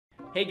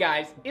Hey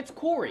guys, it's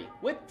Corey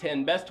with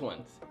 10 Best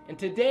Ones, and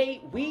today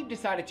we've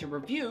decided to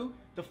review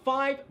the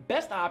 5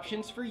 best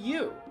options for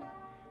you.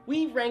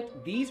 We've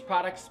ranked these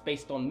products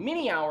based on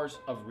many hours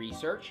of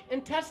research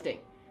and testing,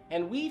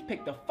 and we've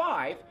picked the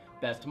 5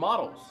 best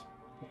models.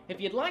 If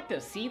you'd like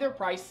to see their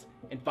price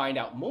and find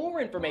out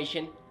more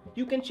information,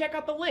 you can check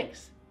out the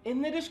links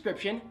in the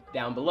description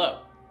down below.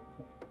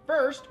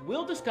 First,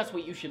 we'll discuss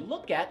what you should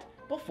look at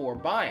before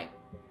buying.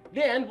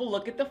 Then we'll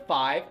look at the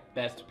 5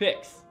 best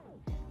picks.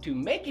 To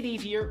make it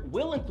easier,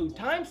 we'll include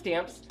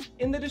timestamps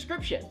in the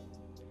description.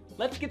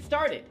 Let's get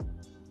started.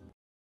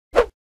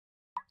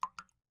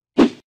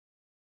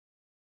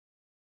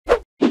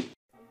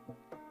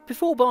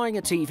 Before buying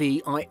a TV,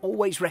 I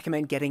always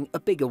recommend getting a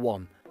bigger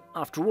one.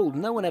 After all,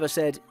 no one ever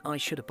said I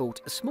should have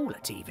bought a smaller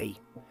TV.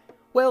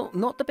 Well,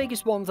 not the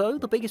biggest one though,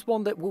 the biggest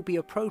one that will be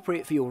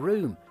appropriate for your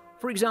room.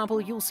 For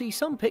example, you'll see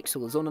some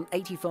pixels on an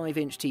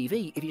 85-inch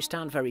TV if you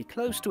stand very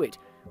close to it,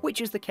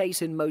 which is the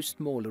case in most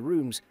smaller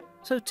rooms.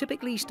 So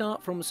typically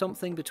start from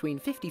something between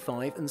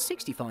 55 and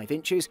 65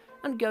 inches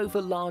and go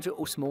for larger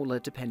or smaller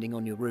depending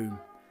on your room.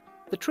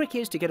 The trick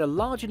is to get a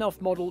large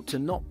enough model to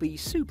not be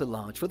super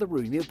large for the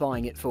room you're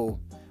buying it for.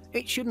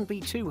 It shouldn't be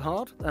too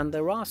hard, and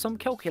there are some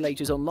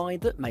calculators online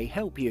that may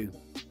help you.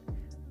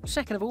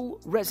 Second of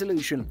all,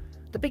 resolution.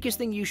 The biggest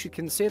thing you should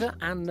consider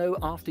and know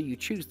after you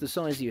choose the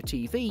size of your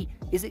TV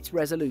is its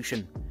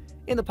resolution.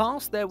 In the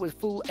past, there were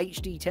full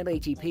HD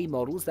 1080p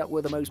models that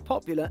were the most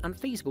popular and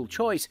feasible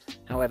choice.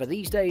 However,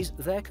 these days,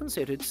 they're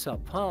considered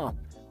subpar.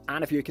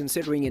 And if you're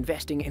considering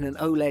investing in an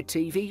OLED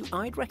TV,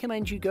 I'd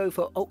recommend you go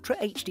for Ultra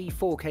HD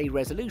 4K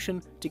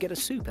resolution to get a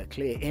super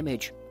clear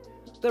image.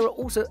 There are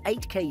also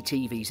 8K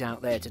TVs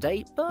out there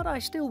today, but I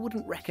still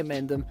wouldn't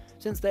recommend them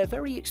since they're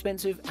very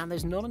expensive and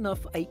there's not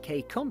enough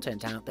 8K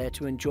content out there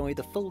to enjoy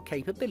the full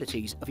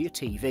capabilities of your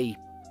TV.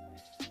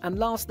 And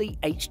lastly,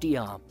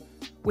 HDR.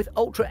 With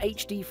Ultra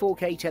HD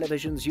 4K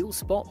televisions, you'll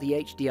spot the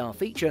HDR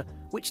feature,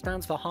 which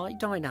stands for High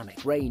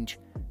Dynamic Range.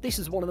 This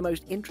is one of the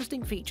most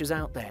interesting features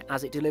out there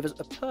as it delivers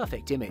a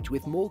perfect image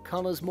with more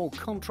colours, more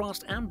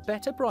contrast and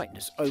better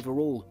brightness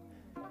overall.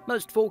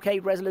 Most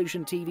 4K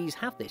resolution TVs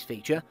have this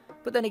feature,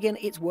 but then again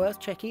it's worth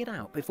checking it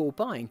out before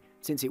buying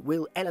since it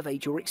will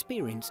elevate your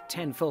experience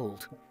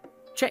tenfold.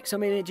 Check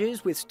some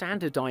images with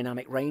standard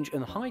dynamic range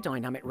and high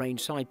dynamic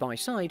range side by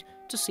side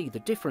to see the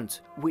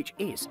difference, which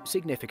is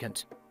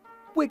significant.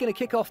 We're going to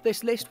kick off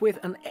this list with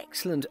an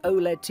excellent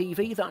OLED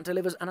TV that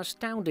delivers an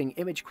astounding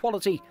image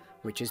quality,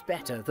 which is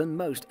better than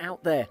most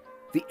out there,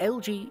 the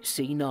LG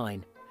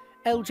C9.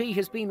 LG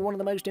has been one of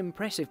the most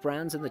impressive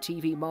brands in the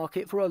TV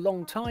market for a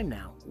long time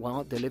now,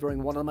 while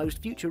delivering one of the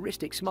most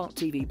futuristic smart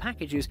TV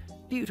packages,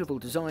 beautiful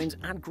designs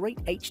and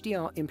great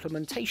HDR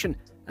implementation,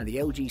 and the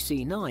LG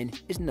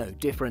C9 is no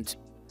different.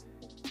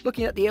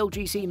 Looking at the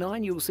LG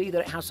C9, you'll see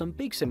that it has some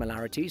big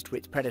similarities to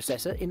its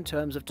predecessor in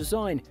terms of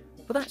design,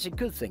 but that's a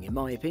good thing in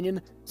my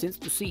opinion, since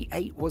the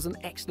C8 was an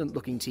excellent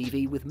looking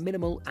TV with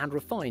minimal and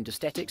refined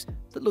aesthetics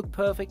that look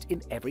perfect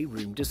in every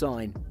room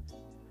design.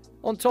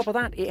 On top of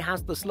that, it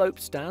has the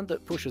sloped stand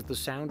that pushes the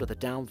sound of the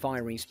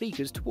down-firing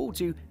speakers towards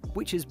you,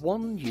 which is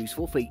one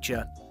useful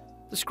feature.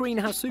 The screen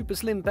has super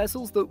slim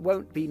bezels that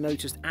won't be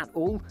noticed at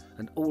all,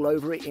 and all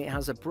over it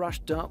has a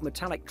brushed dark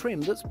metallic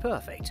trim that's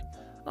perfect.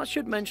 I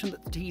should mention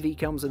that the TV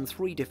comes in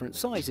 3 different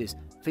sizes,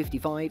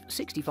 55,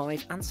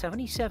 65 and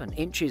 77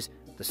 inches,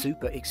 the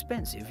super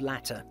expensive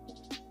latter.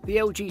 The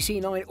LG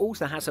C9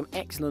 also has some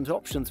excellent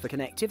options for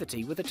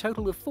connectivity with a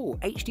total of 4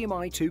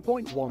 HDMI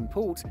 2.1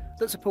 ports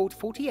that support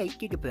 48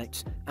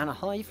 gigabits and a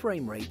high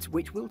frame rate,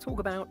 which we'll talk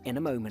about in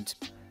a moment.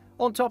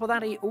 On top of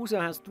that, it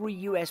also has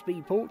 3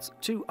 USB ports,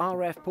 2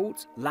 RF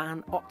ports,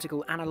 LAN,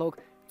 optical analog,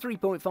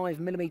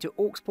 3.5mm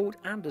aux port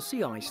and a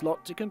CI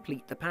slot to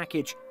complete the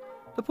package.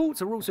 The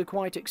ports are also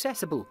quite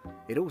accessible.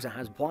 It also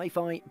has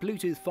Wi-Fi,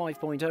 Bluetooth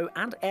 5.0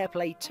 and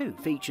AirPlay 2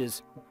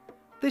 features.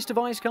 This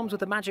device comes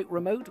with a magic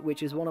remote,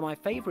 which is one of my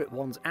favourite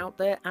ones out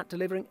there at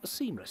delivering a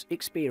seamless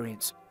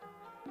experience.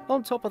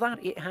 On top of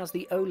that, it has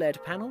the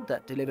OLED panel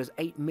that delivers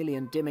 8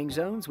 million dimming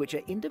zones, which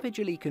are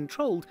individually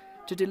controlled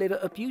to deliver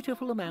a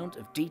beautiful amount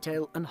of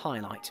detail and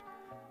highlight.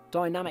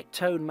 Dynamic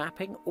tone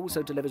mapping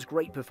also delivers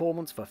great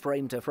performance for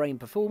frame-to-frame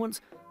performance.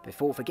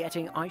 Before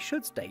forgetting, I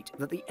should state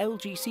that the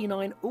LG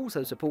C9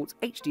 also supports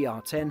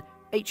HDR10,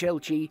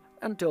 HLG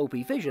and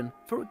Dolby Vision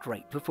for a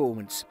great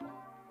performance.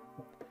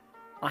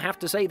 I have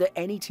to say that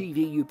any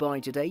TV you buy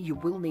today, you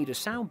will need a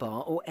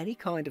soundbar or any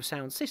kind of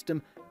sound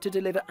system to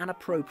deliver an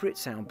appropriate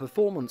sound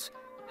performance.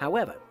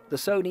 However, the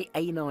Sony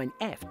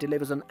A9F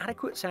delivers an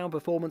adequate sound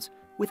performance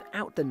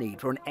without the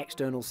need for an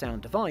external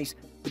sound device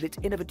with its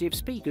innovative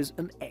speakers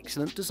and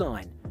excellent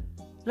design.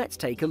 Let's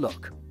take a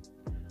look.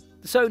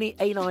 The Sony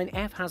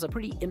A9F has a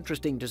pretty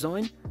interesting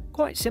design,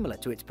 quite similar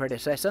to its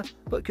predecessor,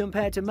 but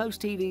compared to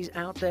most TVs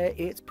out there,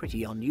 it's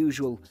pretty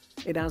unusual.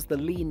 It has the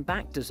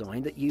lean-back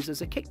design that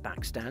uses a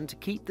kickback stand to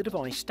keep the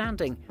device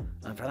standing,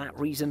 and for that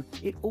reason,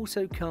 it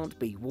also can't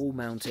be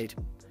wall-mounted.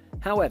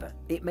 However,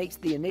 it makes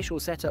the initial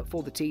setup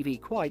for the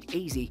TV quite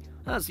easy,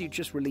 as you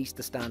just release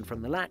the stand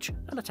from the latch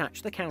and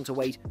attach the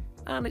counterweight,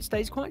 and it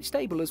stays quite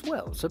stable as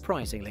well,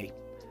 surprisingly.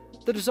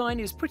 The design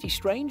is pretty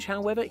strange,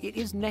 however it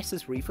is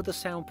necessary for the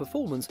sound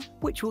performance,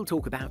 which we'll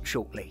talk about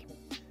shortly.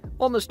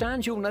 On the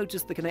stand you'll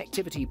notice the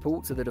connectivity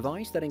ports of the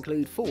device that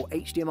include 4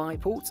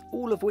 HDMI ports,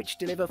 all of which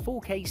deliver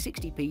 4K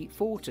 60p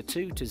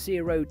 4:2 to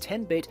 0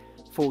 10-bit,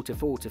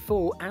 4:4 to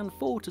 4 and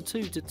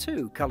 4:2 to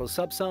 2 colour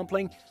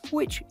subsampling,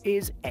 which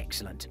is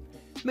excellent.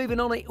 Moving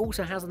on, it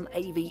also has an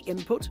AV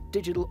input,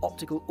 digital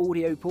optical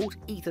audio port,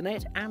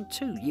 Ethernet and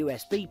 2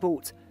 USB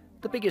ports.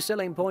 The biggest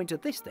selling point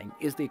of this thing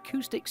is the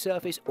Acoustic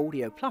Surface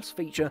Audio Plus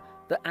feature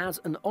that adds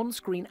an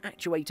on-screen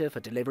actuator for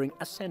delivering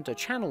a centre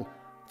channel.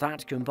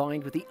 That,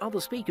 combined with the other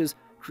speakers,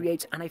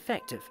 creates an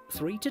effective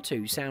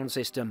 3:2 sound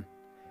system.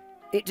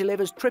 It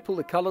delivers triple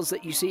the colours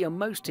that you see on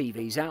most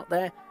TVs out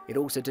there. It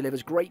also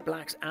delivers great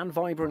blacks and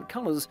vibrant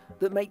colours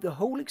that make the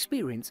whole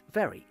experience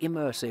very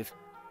immersive.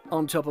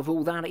 On top of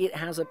all that, it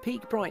has a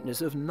peak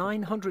brightness of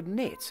 900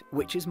 nits,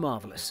 which is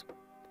marvellous.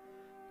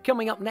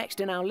 Coming up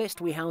next in our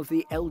list we have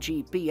the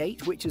LG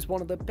B8, which is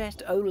one of the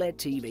best OLED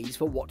TVs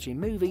for watching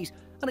movies,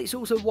 and it's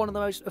also one of the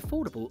most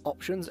affordable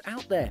options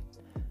out there.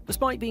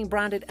 Despite being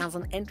branded as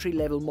an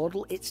entry-level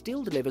model, it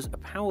still delivers a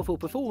powerful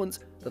performance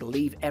that'll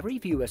leave every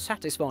viewer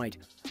satisfied.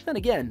 Then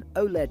again,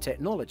 OLED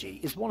technology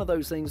is one of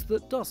those things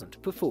that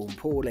doesn't perform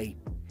poorly.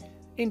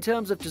 In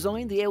terms of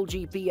design, the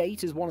LG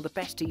B8 is one of the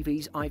best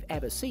TVs I've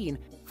ever seen,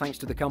 thanks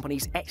to the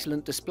company's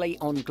excellent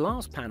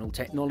display-on-glass panel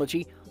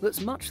technology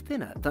that's much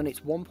thinner than its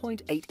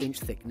 1.8-inch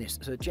thickness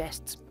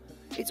suggests.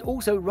 It's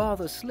also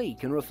rather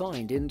sleek and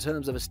refined in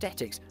terms of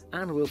aesthetics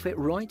and will fit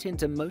right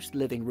into most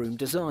living room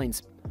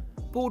designs.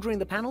 Bordering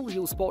the panel,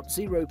 you'll spot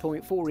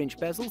 0.4-inch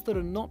bezels that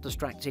are not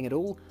distracting at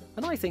all,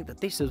 and I think that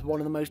this is one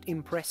of the most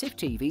impressive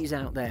TVs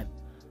out there.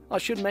 I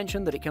should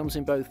mention that it comes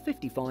in both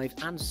 55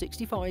 and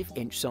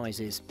 65-inch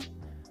sizes.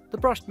 The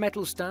brushed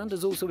metal stand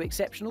is also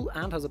exceptional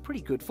and has a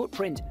pretty good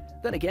footprint.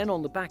 Then again,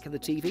 on the back of the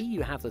TV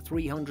you have the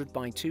 300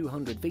 by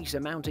 200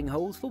 VESA mounting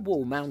holes for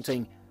wall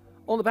mounting.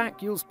 On the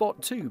back you'll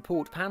spot 2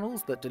 port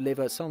panels that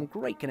deliver some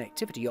great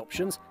connectivity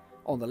options.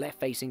 On the left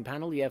facing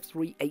panel you have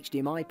 3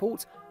 HDMI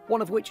ports,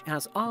 one of which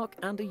has ARC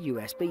and a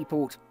USB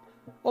port.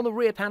 On the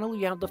rear panel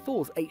you have the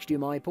 4th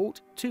HDMI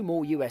port, 2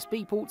 more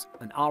USB ports,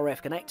 an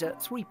RF connector,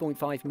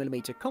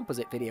 3.5mm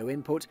composite video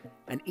input,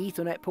 an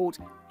Ethernet port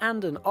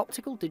and an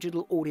optical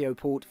digital audio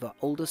port for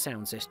older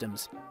sound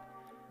systems.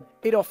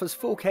 It offers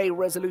 4K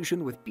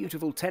resolution with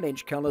beautiful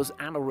 10-inch colours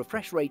and a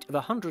refresh rate of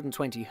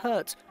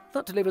 120Hz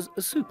that delivers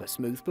a super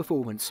smooth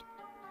performance.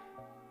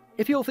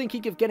 If you're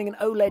thinking of getting an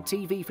OLED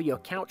TV for your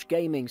couch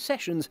gaming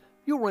sessions,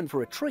 you're in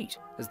for a treat,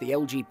 as the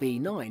LG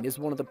B9 is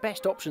one of the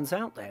best options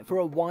out there for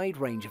a wide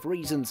range of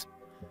reasons.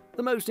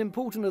 The most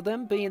important of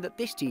them being that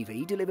this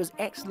TV delivers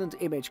excellent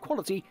image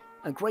quality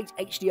and great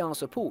HDR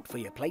support for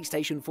your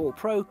PlayStation 4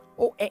 Pro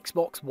or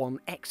Xbox One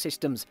X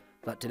systems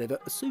that deliver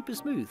a super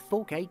smooth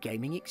 4K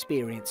gaming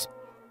experience.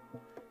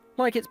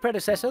 Like its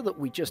predecessor that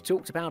we just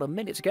talked about a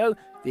minute ago,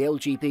 the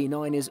LG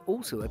B9 is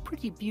also a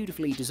pretty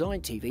beautifully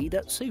designed TV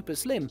that's super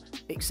slim,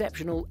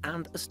 exceptional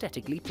and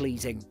aesthetically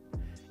pleasing.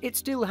 It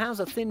still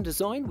has a thin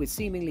design with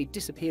seemingly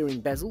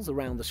disappearing bezels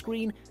around the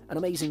screen, an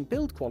amazing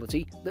build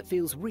quality that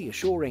feels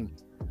reassuring.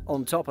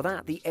 On top of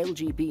that, the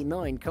LG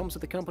B9 comes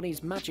with the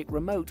company's Magic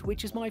Remote,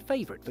 which is my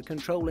favourite for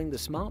controlling the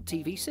smart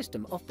TV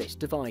system of this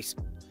device.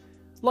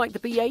 Like the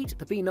B8,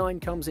 the B9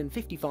 comes in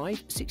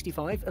 55,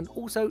 65 and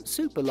also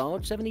super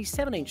large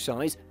 77-inch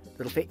size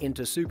that'll fit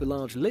into super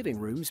large living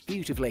rooms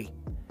beautifully.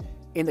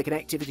 In the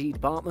connectivity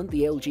department,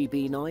 the LG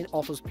B9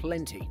 offers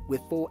plenty,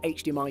 with 4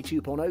 HDMI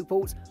 2.0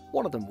 ports,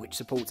 one of them which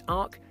supports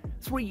ARC,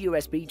 3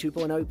 USB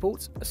 2.0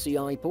 ports, a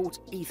CI port,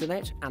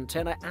 Ethernet,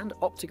 antenna and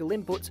optical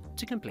inputs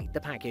to complete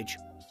the package.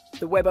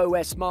 The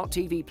WebOS Smart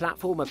TV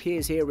platform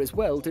appears here as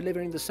well,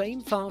 delivering the same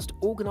fast,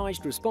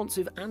 organised,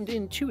 responsive and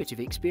intuitive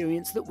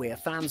experience that we're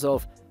fans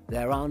of.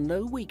 There are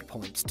no weak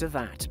points to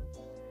that.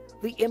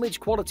 The image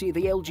quality of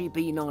the LG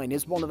B9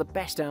 is one of the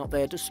best out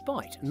there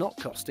despite not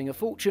costing a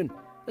fortune,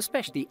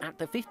 especially at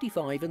the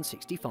 55 and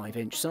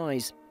 65-inch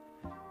size.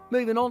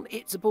 Moving on,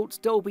 it supports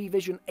Dolby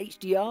Vision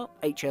HDR,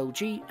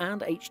 HLG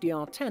and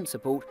HDR10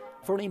 support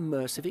for an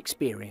immersive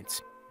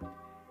experience.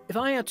 If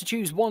I had to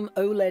choose one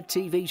OLED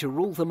TV to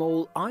rule them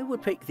all, I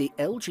would pick the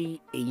LG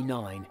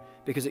E9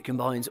 because it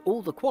combines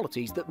all the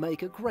qualities that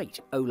make a great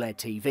OLED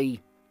TV.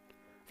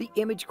 The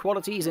image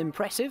quality is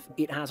impressive,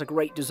 it has a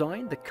great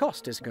design, the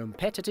cost is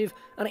competitive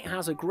and it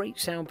has a great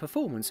sound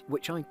performance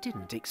which I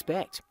didn't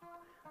expect.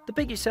 The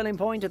biggest selling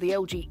point of the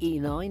LG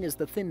E9 is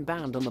the thin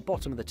band on the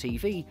bottom of the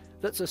TV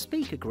that's a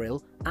speaker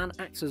grill and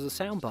acts as a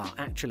soundbar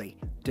actually,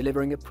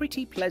 delivering a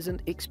pretty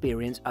pleasant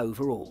experience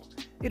overall.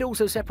 It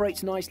also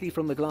separates nicely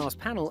from the glass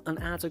panel and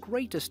adds a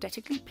great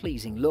aesthetically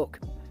pleasing look.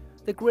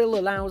 The grill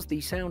allows the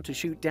sound to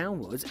shoot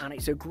downwards and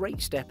it's a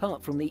great step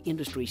up from the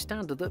industry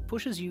standard that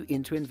pushes you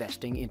into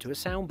investing into a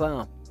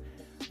soundbar.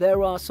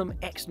 There are some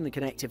excellent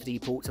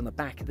connectivity ports on the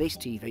back of this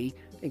TV,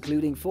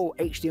 including 4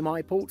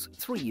 HDMI ports,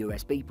 3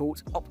 USB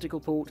ports, optical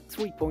port,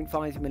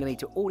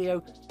 3.5mm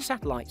audio,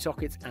 satellite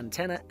sockets,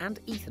 antenna and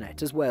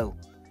Ethernet as well.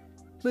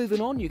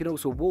 Moving on, you can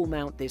also wall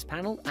mount this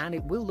panel and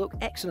it will look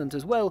excellent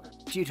as well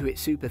due to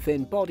its super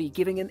thin body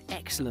giving an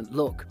excellent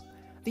look.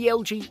 The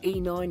LG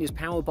E9 is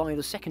powered by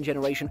the 2nd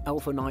generation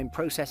Alpha 9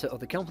 processor of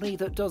the company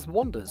that does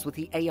wonders with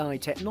the AI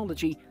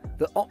technology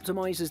that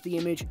optimises the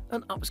image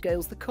and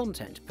upscales the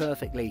content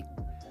perfectly.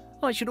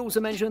 I should also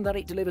mention that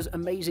it delivers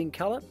amazing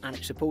colour and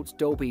it supports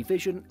Dolby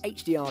Vision,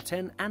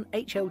 HDR10 and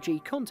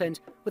HLG content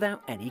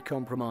without any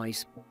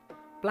compromise.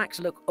 Blacks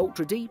look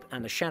ultra deep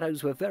and the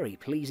shadows were very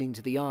pleasing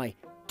to the eye.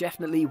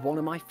 Definitely one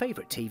of my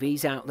favourite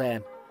TVs out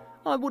there.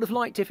 I would have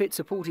liked if it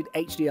supported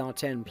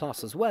HDR10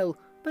 Plus as well,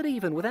 but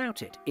even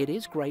without it, it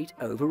is great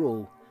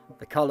overall.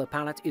 The colour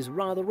palette is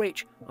rather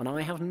rich and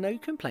I have no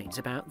complaints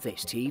about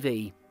this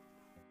TV.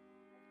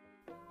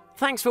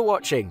 Thanks for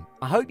watching.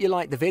 I hope you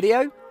liked the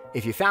video.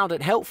 If you found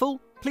it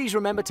helpful, please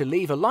remember to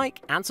leave a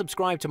like and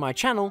subscribe to my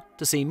channel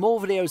to see more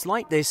videos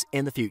like this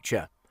in the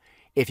future.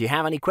 If you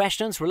have any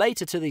questions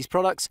related to these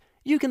products,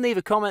 you can leave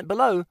a comment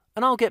below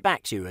and I'll get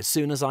back to you as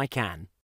soon as I can.